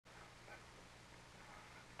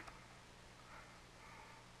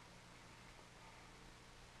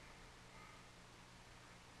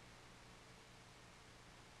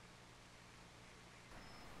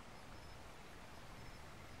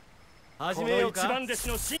始めようか。Round 1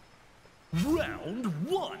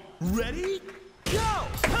 Ready Go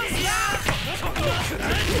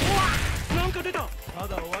なんか出た。ま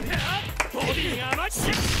だ終わり。ボディが甘い。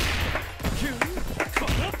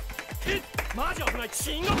マジ危ない。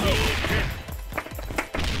進撃。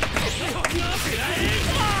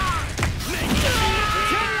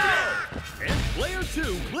And player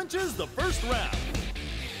 2 clinches the first round.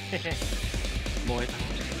 燃えた。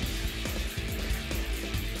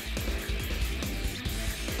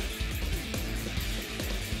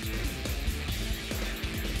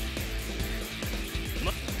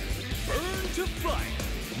Burn to fight.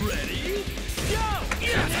 Ready? Go!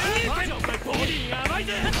 マジお前ボディが甘い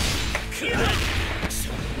ぜ。くらえ。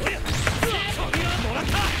もらっ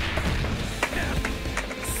た。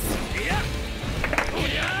いや。お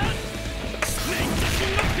や。めっちゃ進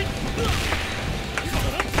撃。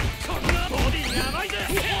こんなボディが甘いぜ。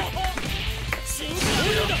進撃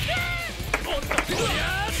だ。おっと。おや。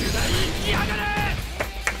下に行きやがれ。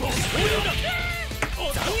ボディだ。お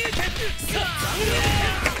っと。残影剣。残影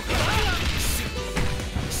剣。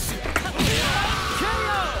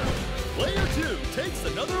Player 2 takes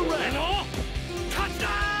another round. 勝ちだ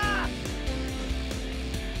ー。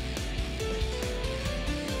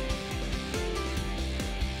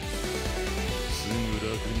すぐ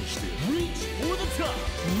楽にして。Reach for the top.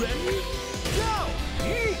 Ready? Go!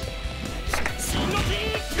 進撃。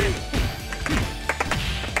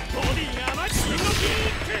ボディが甘い。進撃。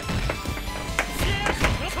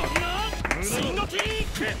そんな進撃。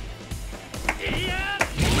いや。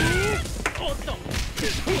おっと。こ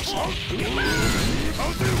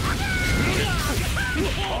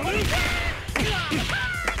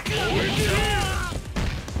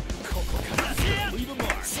こからリーブマー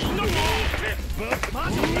ク。進撃。マ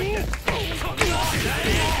ジで。めっ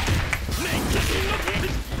ちゃ進撃。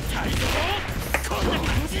大丈夫。こんな感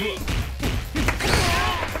じ。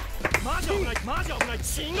マジ危ない。マジ危ない。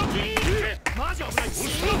進撃。マジ危ない。進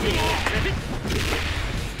撃。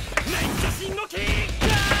めっちゃ進撃。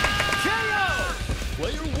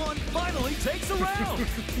Player 1 finally takes a round!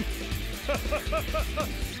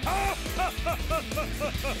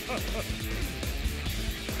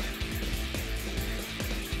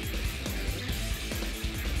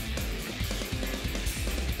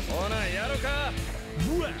 ほな、やろか。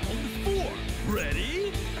Round 4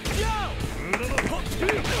 Ready? Go!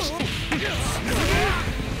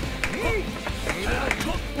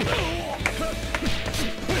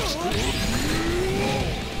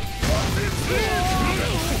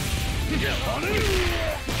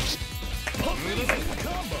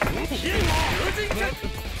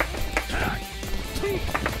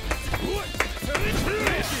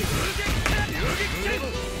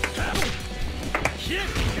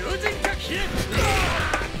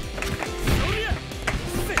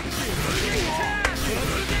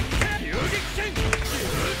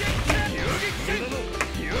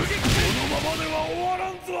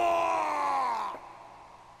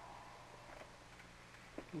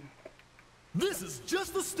 This is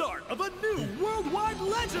just the start of a new worldwide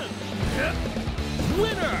legend!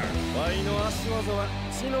 Winner! ワイの足技は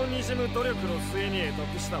血のにじむ努力の末に得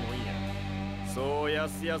得したもんや。そうや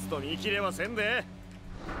すやすと見切れませんで。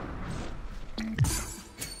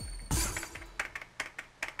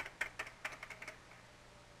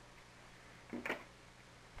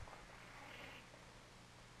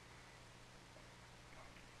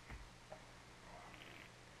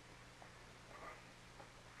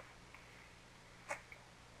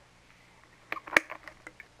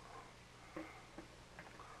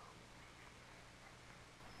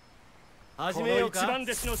始めようか。一番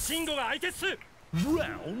弟子の慎吾が相手っす。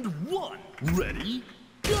Round 1 Ready?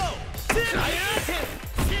 Go!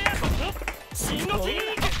 進撃。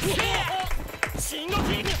進撃。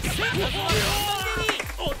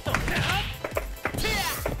おっと。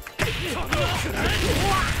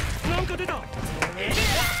なんか出た。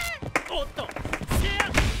おっと。こ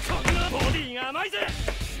んなボディが甘いぜ。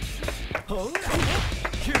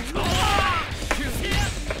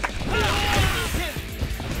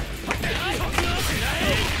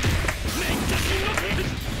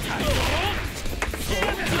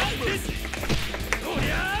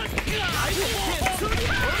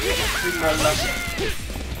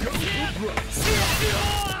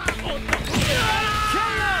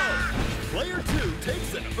Player 2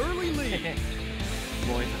 takes an early lead.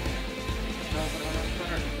 燃えた。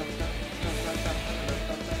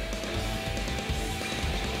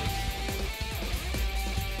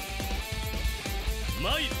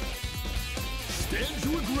Mike, stand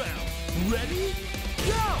your ground. Ready?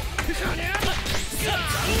 Go!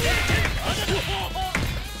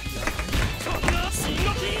 進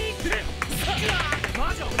撃。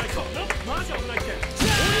このマジ危ないって。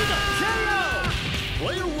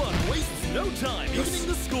 Player 1 wastes no time evening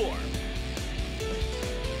the score.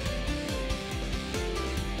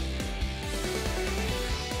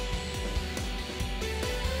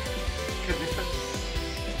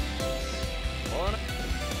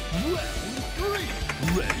 Round 3.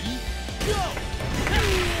 Ready? Go!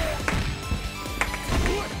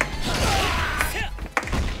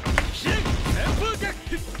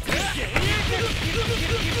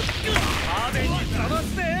 雨に騙す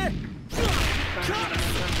ぜ。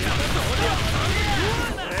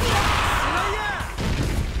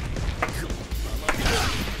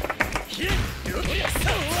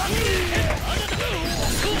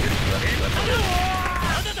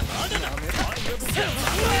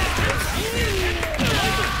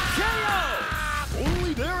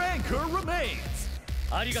Only their anchor remains.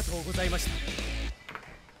 ありがとうございました。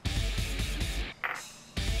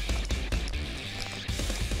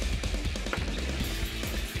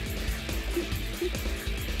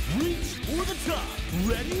 Reach for the top.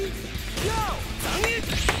 Ready? Go!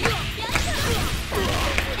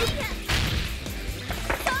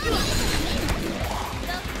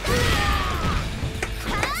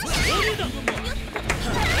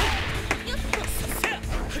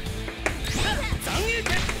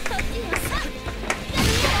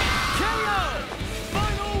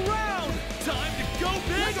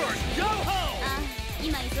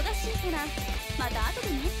 今忙しいからまた後で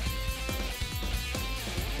ね。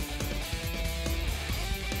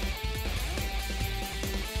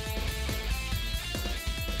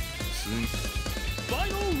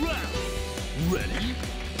 Final round. Ready?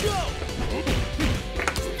 Go!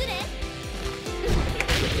 失礼。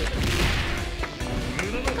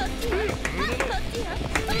こっちよ。こっちよ。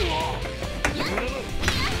やっ。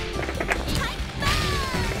はいバー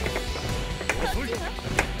ン。こっちよ。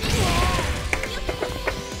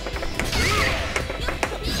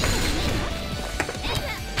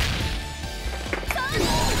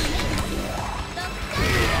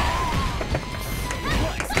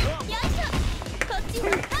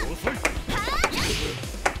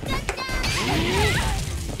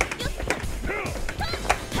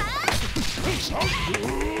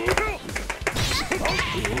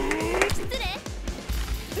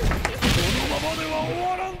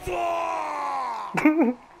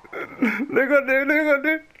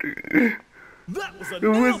 That was a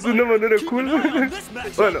Es una manera cool.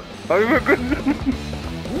 Bueno, a mí me cuesta.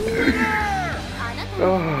 あなた ど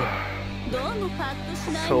うもパッとし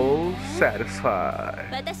ない So のね。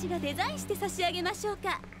 satisfied. 私がデザインして差し上げましょう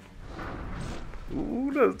か。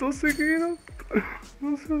 Las dos seguidas.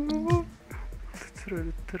 No sé, no.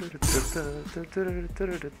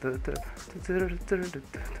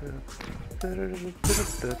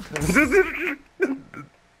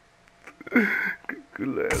 Qué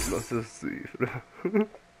culero, no sé si, bro.